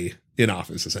die in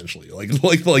office, essentially.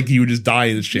 Like he would just die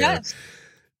in his chair. Yes.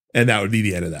 And that would be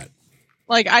the end of that.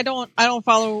 Like, I don't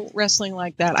follow wrestling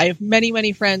like that. I have many,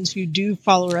 many friends who do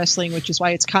follow wrestling, which is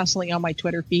why it's constantly on my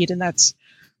Twitter feed. And that's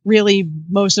really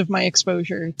most of my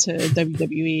exposure to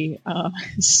WWE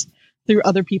through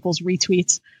other people's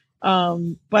retweets.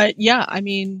 But yeah, I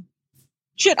mean,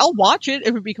 shit, I'll watch it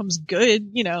if it becomes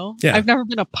good, you know. Yeah. I've never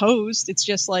been opposed. It's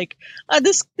just like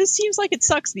this seems like it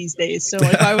sucks these days. So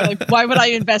like why would I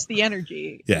invest the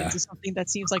energy into something that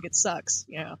seems like it sucks?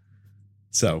 Yeah.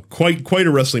 So quite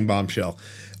a wrestling bombshell.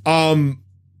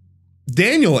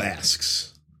 Daniel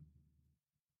asks,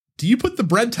 do you put the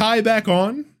bread tie back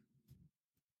on?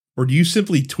 Or do you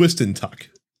simply twist and tuck?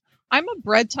 I'm a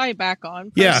bread tie back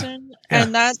on person,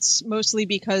 and that's mostly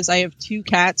because I have 2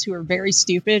 cats who are very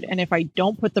stupid, and if I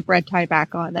don't put the bread tie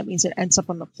back on, that means it ends up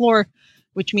on the floor,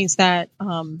 which means that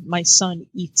my son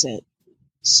eats it.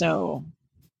 So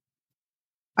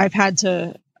I've had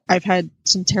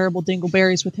some terrible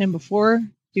dingleberries with him before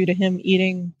due to him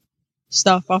eating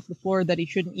stuff off the floor that he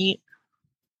shouldn't eat.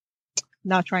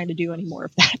 Not trying to do any more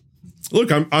of that.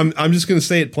 Look, I'm just going to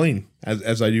say it plain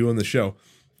as I do on the show.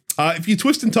 If you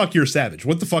twist and tuck, you're a savage.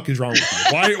 What the fuck is wrong with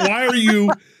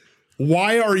you?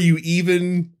 Why are you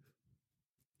even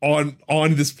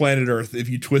on this planet Earth if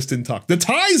you twist and tuck? The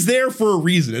tie's there for a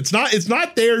reason. It's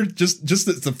not there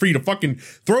just for you to fucking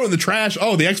throw in the trash.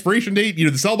 Oh, the expiration date,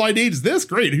 the sell by date is this.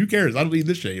 Great. Who cares? I don't need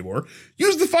this shit anymore.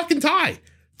 Use the fucking tie.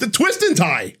 The twist and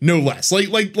tie, no less.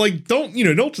 Like don't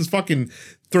just fucking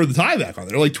throw the tie back on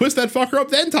there. Like, twist that fucker up,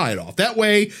 then tie it off. That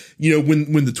way,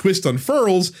 when the twist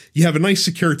unfurls, you have a nice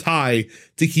secure tie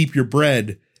to keep your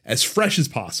bread as fresh as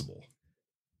possible.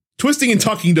 Twisting and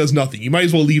tucking does nothing. You might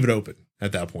as well leave it open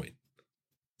at that point.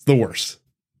 It's the worst.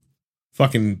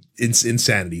 Fucking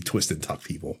insanity, twist and tuck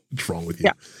people. What's wrong with you?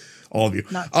 Yeah. All of you.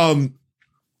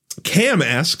 Cam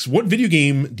asks, what video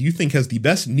game do you think has the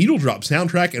best needle drop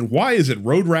soundtrack, and why is it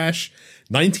Road Rash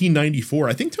 1994?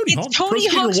 I think Tony Hawk's Pro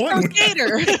Skater 1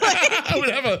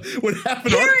 would have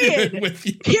an argument with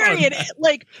you. Period.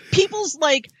 Like, people's,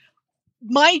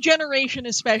 my generation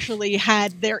especially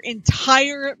had their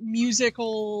entire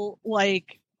musical,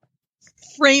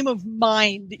 frame of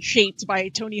mind shaped by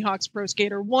Tony Hawk's Pro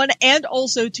Skater 1 and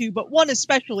also 2, but 1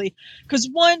 especially, because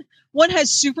one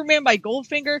has Superman by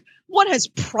Goldfinger, one has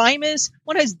Primus,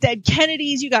 one has Dead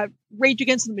Kennedys, you got Rage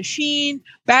Against the Machine,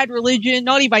 Bad Religion,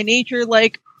 Naughty by Nature,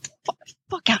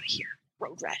 fuck out of here.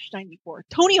 Road Rash 94.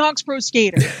 Tony Hawk's Pro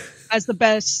Skater has the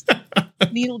best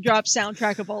needle drop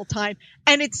soundtrack of all time,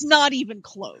 and it's not even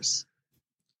close.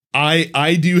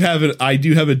 I do have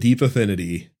a deep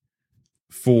affinity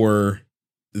for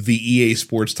the EA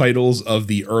Sports titles of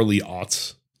the early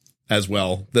aughts as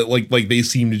well. That like they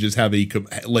seem to just have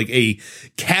a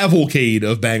cavalcade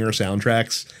of banger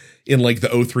soundtracks in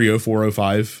the 03, 04,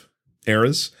 05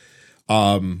 eras,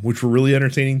 which were really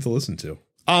entertaining to listen to.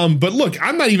 But look,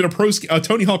 I'm not even a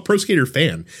Tony Hawk Pro Skater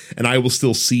fan, and I will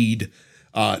still cede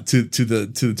to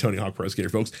the Tony Hawk Pro Skater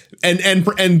folks.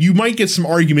 And you might get some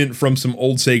argument from some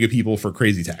old Sega people for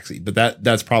Crazy Taxi, but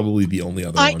that's probably the only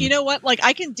other one. You know what?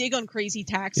 I can dig on Crazy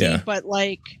Taxi, but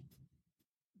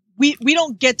we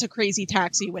don't get to Crazy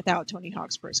Taxi without Tony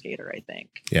Hawk's Pro Skater, I think.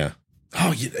 Yeah.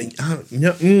 Oh, you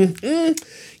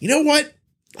know what?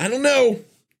 I don't know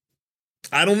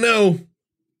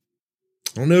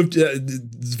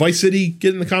if Vice City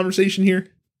get in the conversation here.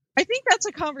 I think that's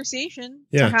a conversation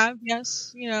to have.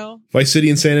 Yes, Vice City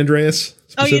and San Andreas.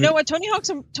 Oh, you know what? Tony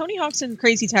Hawk's and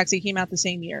Crazy Taxi came out the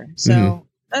same year, so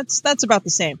that's about the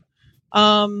same.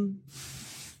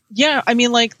 Yeah, I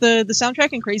mean, the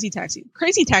soundtrack in Crazy Taxi.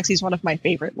 Crazy Taxi is one of my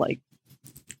favorite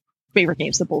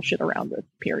games to bullshit around with.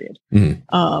 Period.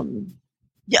 Mm-hmm.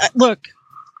 Yeah, look,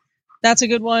 that's a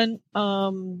good one.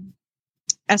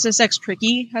 SSX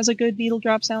Tricky has a good needle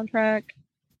drop soundtrack.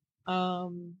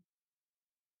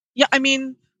 Yeah, I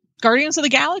mean, Guardians of the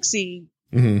Galaxy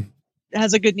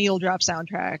has a good needle drop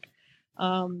soundtrack.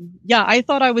 Yeah, I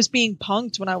thought I was being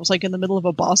punked when I was in the middle of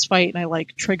a boss fight and I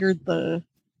triggered the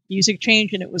music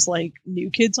change and it was New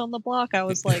Kids on the Block. I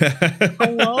was like,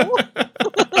 hello?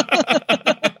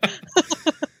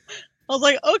 I was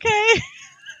like, okay.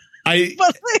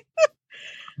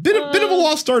 Bit of a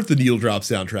lost art, the needle drop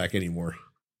soundtrack anymore.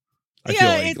 I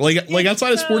feel like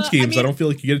outside of sports games, I don't feel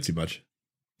like you get it too much.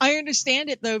 I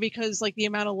understand it though, because the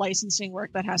amount of licensing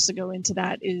work that has to go into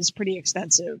that is pretty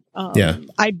extensive.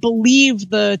 I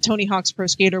believe the Tony Hawk's Pro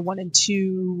Skater 1 and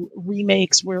 2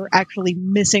 remakes were actually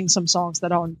missing some songs that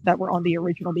were on the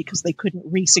original because they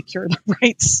couldn't re-secure the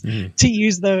rights to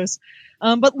use those.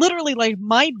 But literally,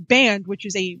 my band, which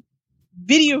is a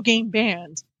video game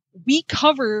band, we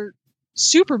cover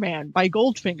Superman by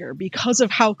Goldfinger because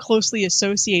of how closely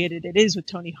associated it is with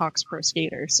Tony Hawk's Pro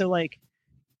Skater. So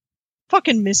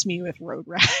fucking miss me with Road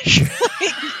Rash.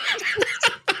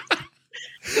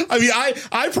 I mean,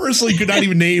 I personally could not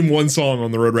even name one song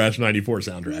on the Road Rash 94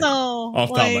 soundtrack. No, off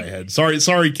the top of my head.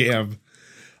 Sorry, Cam.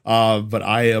 But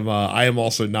I am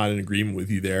also not in agreement with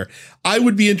you there. I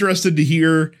would be interested to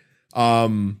hear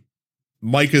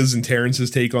Micah's and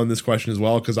Terrence's take on this question as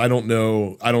well, because I don't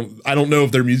know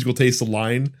if their musical tastes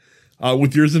align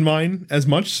with yours and mine as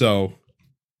much. So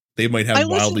they might have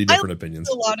wildly different opinions.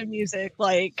 A lot of music.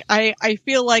 Like I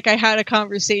feel like I had a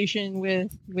conversation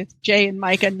with Jay and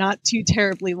Micah not too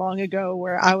terribly long ago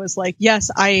where I was like,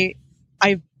 yes,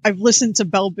 I've listened to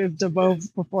Belle Biv DeVoe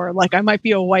before. Like I might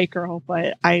be a white girl,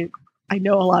 but I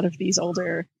know a lot of these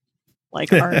older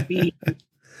like R&B and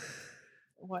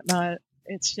whatnot.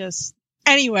 It's just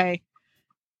anyway.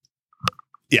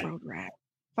 Yeah. Road rat.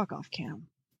 Fuck off, Cam.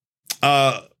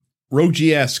 Rogue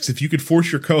G asks, if you could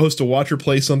force your co-host to watch or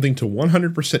play something to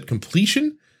 100%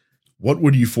 completion, what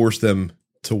would you force them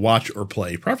to watch or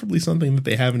play? Preferably something that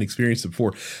they haven't experienced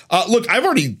before. Look, I've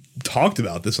already talked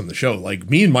about this on the show. Like,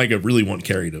 me and Micah really want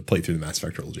Carrie to play through the Mass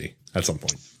Effect trilogy at some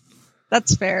point.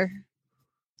 That's fair.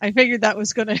 I figured that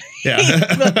was going to... Yeah.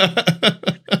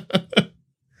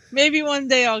 Maybe one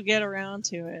day I'll get around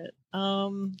to it.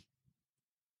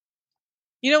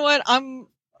 You know what?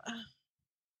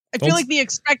 I feel like the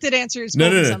expected answer is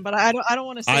Golden Sun, but I don't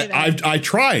want to say that.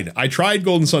 I tried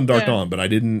Golden Sun, Dark Dawn, but I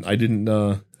didn't.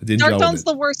 Dark Dawn's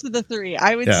the worst of the three.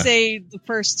 I would say the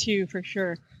first two for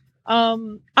sure. I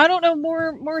don't know.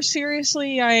 More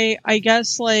seriously, I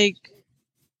guess like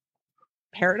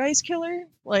Paradise Killer.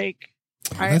 Like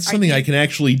that's something I can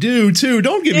actually do too.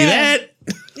 Don't give me that.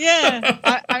 Yeah,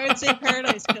 I would say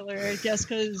Paradise Killer just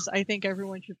because I think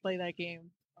everyone should play that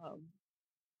game.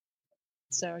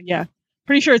 So yeah.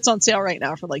 Pretty sure it's on sale right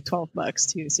now for like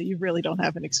 $12 too, so you really don't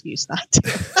have an excuse not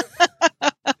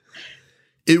to.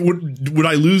 Would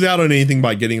I lose out on anything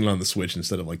by getting it on the Switch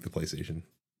instead of like the PlayStation?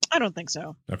 I don't think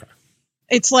so. Okay.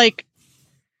 It's like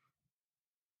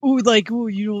you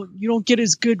don't get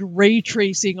as good ray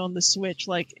tracing on the Switch.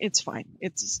 Like it's fine.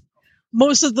 It's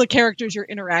most of the characters you're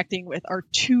interacting with are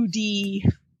 2D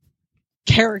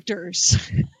characters.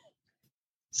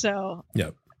 So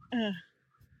yeah.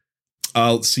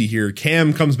 Let's see here.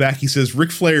 Cam comes back. He says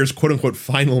Ric Flair's quote unquote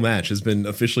final match has been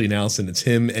officially announced, and it's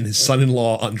him and his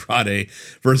son-in-law Andrade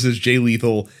versus Jay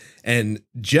Lethal and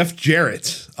Jeff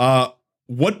Jarrett.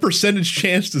 What percentage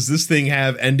chance does this thing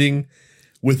have ending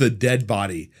with a dead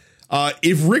body?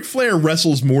 If Ric Flair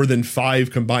wrestles more than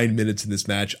 5 combined minutes in this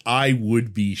match, I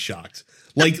would be shocked.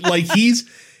 Like he's,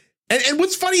 and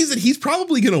what's funny is that he's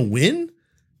probably going to win,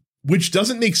 which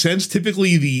doesn't make sense.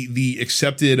 Typically the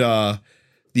accepted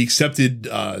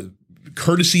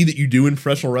courtesy that you do in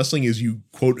professional wrestling is you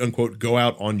quote unquote go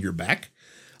out on your back.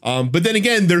 But then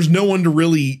again, there's no one to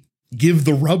really give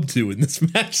the rub to in this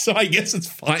match. So I guess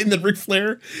it's fine that Ric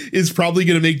Flair is probably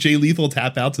going to make Jay Lethal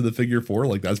tap out to the figure 4.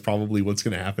 Like that's probably what's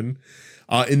going to happen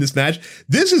in this match.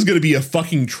 This is going to be a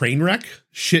fucking train wreck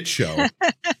shit show.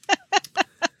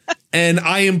 And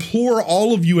I implore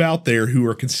all of you out there who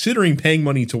are considering paying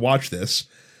money to watch this,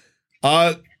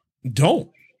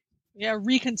 don't. Yeah,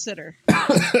 reconsider.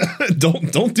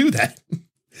 Don't do that.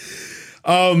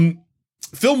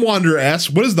 Film Wanderer asks,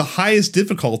 what is the highest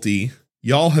difficulty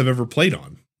y'all have ever played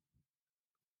on?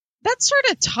 That's sort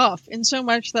of tough in so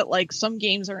much that like some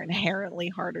games are inherently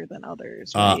harder than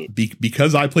others. Right?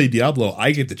 Because I play Diablo,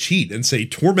 I get to cheat and say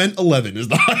Torment 11 is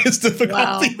the highest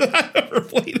difficulty that I've ever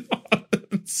played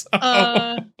on. So.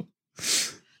 I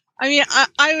mean,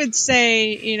 I would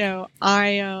say, you know,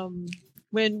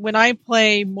 when I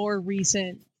play more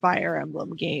recent Fire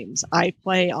Emblem games, I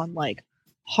play on like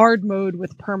hard mode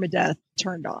with permadeath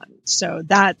turned on. So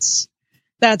that's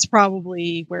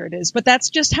probably where it is. But that's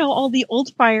just how all the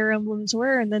old Fire Emblems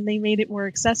were, and then they made it more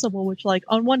accessible, which like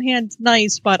on one hand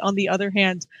nice, but on the other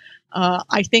hand,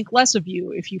 I think less of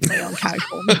you if you play on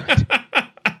casual mode.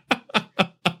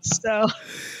 So.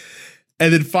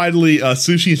 And then finally,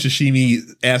 Sushi and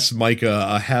Sashimi asks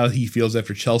Micah how he feels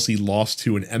after Chelsea lost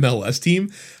to an MLS team.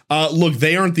 Look,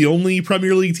 they aren't the only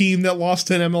Premier League team that lost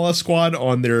to an MLS squad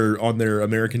on their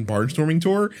American barnstorming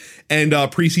tour, and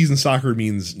preseason soccer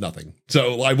means nothing.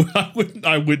 So I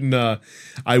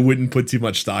wouldn't put too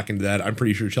much stock into that. I'm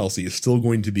pretty sure Chelsea is still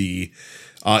going to be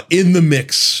in the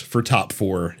mix for top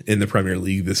 4 in the Premier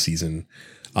League this season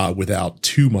without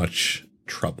too much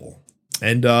trouble.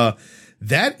 And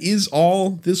that is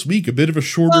all this week. A bit of a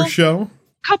shorter show.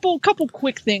 Couple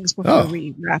quick things before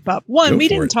we wrap up. One, we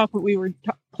didn't talk what we were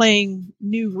playing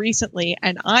new recently,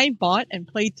 and I bought and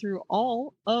played through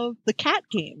all of the cat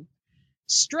game,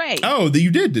 Stray. Oh, you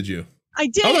did you? I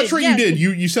did. Oh, that's right, yes. You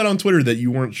did. You said on Twitter that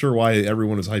you weren't sure why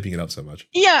everyone was hyping it up so much.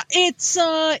 Yeah,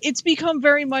 it's become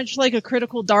very much like a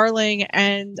critical darling,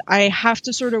 and I have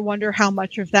to sort of wonder how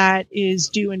much of that is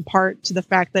due in part to the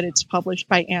fact that it's published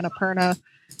by Annapurna.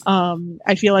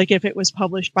 I feel like if it was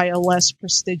published by a less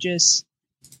prestigious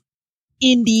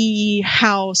indie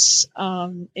house,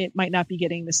 it might not be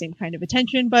getting the same kind of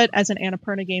attention, but as an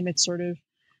Annapurna game, it sort of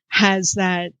has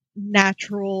that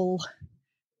natural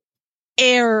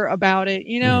air about it,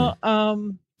 you know.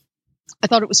 I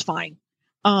thought it was fine.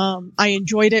 I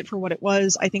enjoyed it for what it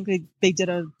was. I think they did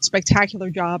a spectacular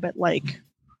job at like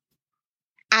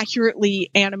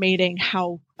accurately animating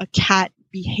how a cat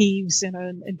behaves in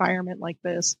an environment like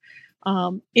this.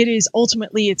 It is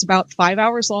ultimately, it's about 5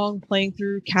 hours long, playing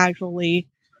through casually.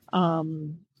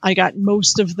 I got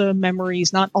most of the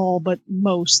memories, not all, but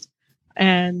most.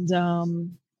 And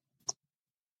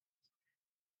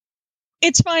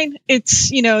it's fine.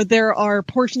 It's, you know, there are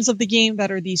portions of the game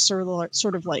that are these sort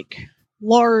of like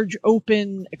large,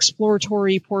 open,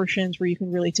 exploratory portions where you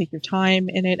can really take your time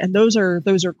in it. And those are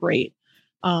great.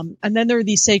 And then there are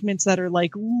these segments that are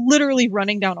like literally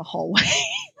running down a hallway.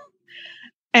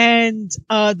 And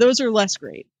those are less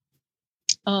great.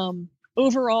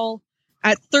 Overall,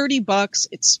 at $30,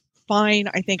 it's fine.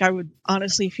 I think I would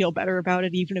honestly feel better about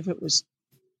it even if it was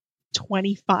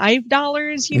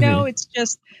 $25. You know, it's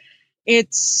just,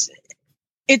 it's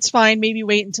fine. Maybe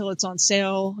wait until it's on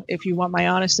sale if you want my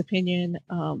honest opinion.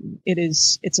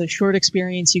 It's a short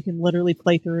experience. You can literally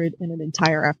play through it in an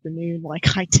entire afternoon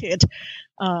like I did.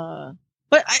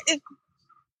 But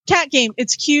cat game,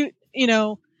 it's cute, you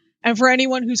know, and for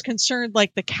anyone who's concerned,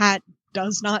 like the cat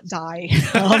does not die.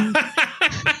 That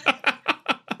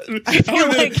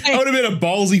would have been a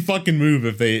ballsy fucking move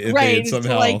if they had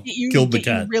somehow killed the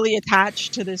cat. Really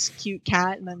attached to this cute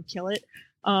cat and then kill it.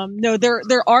 No,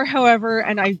 there are, however,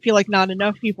 and I feel like not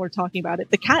enough people are talking about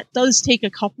it. The cat does take a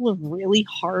couple of really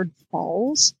hard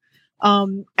falls,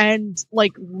 and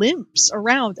like limps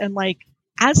around. And like,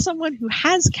 as someone who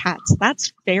has cats,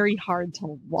 that's very hard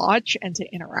to watch and to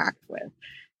interact with.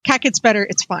 Cat gets better.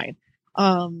 It's fine.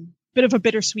 Bit of a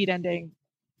bittersweet ending.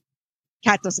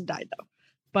 Cat doesn't die though.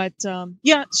 But,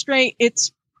 yeah, Stray,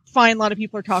 it's fine. A lot of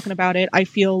people are talking about it. I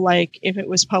feel like if it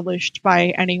was published by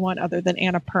anyone other than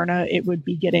Annapurna, it would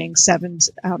be getting 7s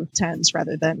out of 10s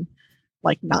rather than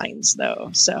like 9s though.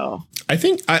 So I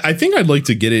think I'd like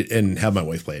to get it and have my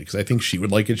wife play it because I think she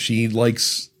would like it. She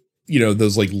likes, you know,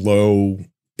 those like low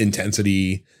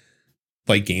intensity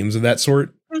like games of that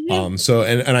sort. So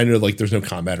and I know like there's no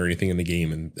combat or anything in the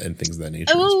game and things of that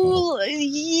nature. Oh,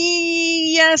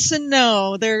 yes and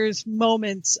no. There's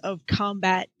moments of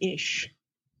combat-ish.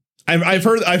 I've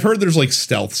heard there's like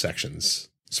stealth sections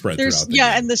spread throughout the game.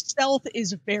 And the stealth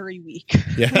is very weak.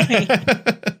 Yeah.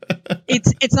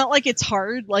 It's not like it's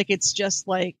hard, like it's just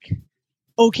like,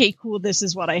 okay, cool, this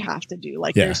is what I have to do.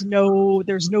 Like there's no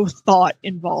thought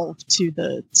involved to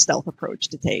the stealth approach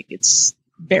to take. It's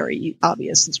very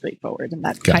obvious and straightforward, and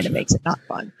that kind of makes it not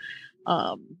fun.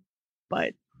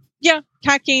 But yeah,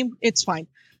 cat game, it's fine.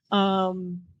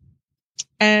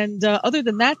 And other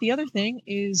than that, the other thing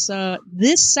is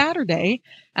this Saturday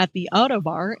at the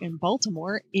Autobar in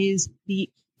Baltimore is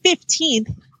the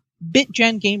 15th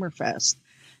BitGen Gamer Fest.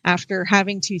 After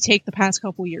having to take the past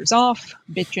couple years off,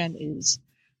 BitGen is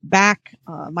back.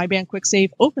 My band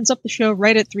Quicksave opens up the show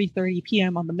right at 3:30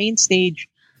 p.m. on the main stage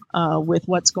with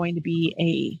what's going to be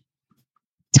a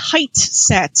tight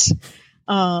set.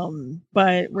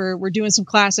 But we're doing some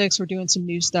classics. We're doing some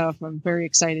new stuff. I'm very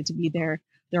excited to be there.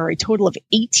 There are a total of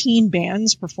 18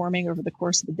 bands performing over the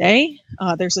course of the day.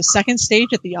 There's a second stage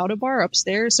at the Autobar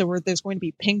upstairs, so there's going to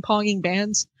be ping-ponging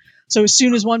bands. So as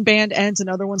soon as one band ends,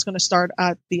 another one's going to start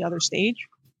at the other stage.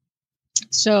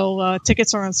 So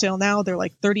tickets are on sale now. They're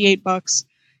like $38.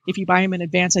 If you buy them in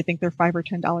advance, I think they're $5 or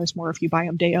 $10 more if you buy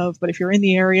them day of. But if you're in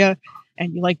the area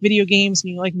and you like video games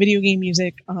and you like video game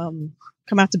music, come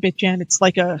out to BitGen. It's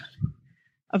like a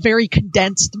very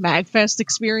condensed MagFest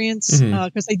experience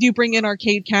because they do bring in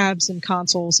arcade cabs and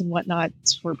consoles and whatnot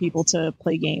for people to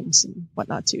play games and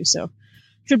whatnot too. So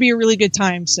should be a really good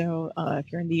time. So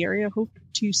if you're in the area, hope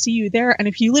to see you there. And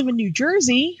if you live in New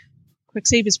Jersey,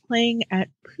 Quicksave is playing at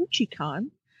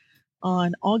PoochieCon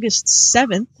on August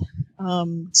 7th.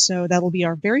 So that'll be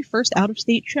our very first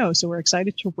out-of-state show. So we're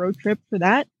excited to road trip for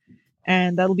that.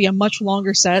 And that'll be a much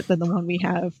longer set than the one we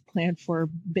have planned for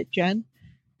BitGen.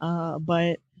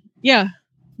 But yeah,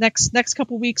 next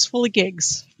couple weeks full of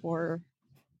gigs for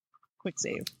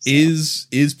Quicksave. So. Is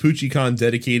PoochieCon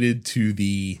dedicated to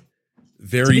the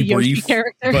very brief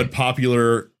but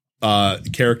popular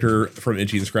character from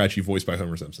Itchy and Scratchy voiced by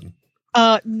Homer Simpson?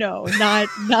 No, not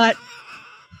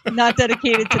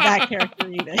dedicated to that character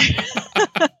either.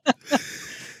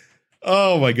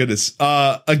 Oh my goodness.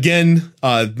 Again,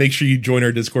 make sure you join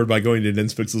our Discord by going to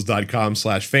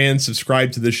densepixels.com/fans.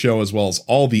 Subscribe to this show as well as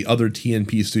all the other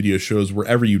TNP Studio shows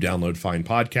wherever you download fine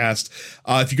podcasts.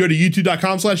 If you go to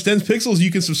youtube.com/densepixels, you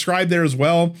can subscribe there as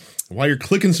well. While you're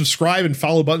clicking subscribe and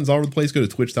follow buttons all over the place, go to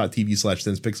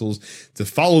twitch.tv/densepixels to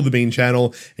follow the main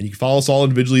channel, and you can follow us all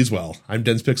individually as well. I'm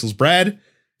DensPixels Brad.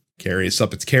 Carrie is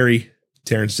up. It's Carrie.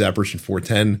 Terrence is Apparition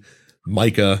 410.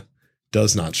 Micah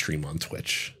does not stream on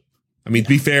Twitch. I mean, to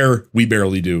be fair, we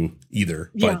barely do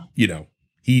either, but you know,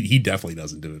 he definitely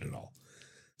doesn't do it at all.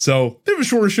 So bit of a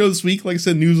shorter show this week. Like I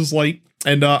said, news is light,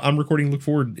 and I'm recording Look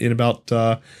Forward in about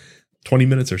 20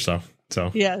 minutes or so.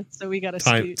 So yeah, so we got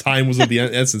time was of the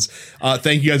essence.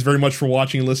 Thank you guys very much for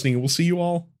watching and listening, and we'll see you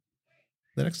all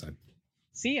the next time.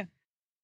 See ya.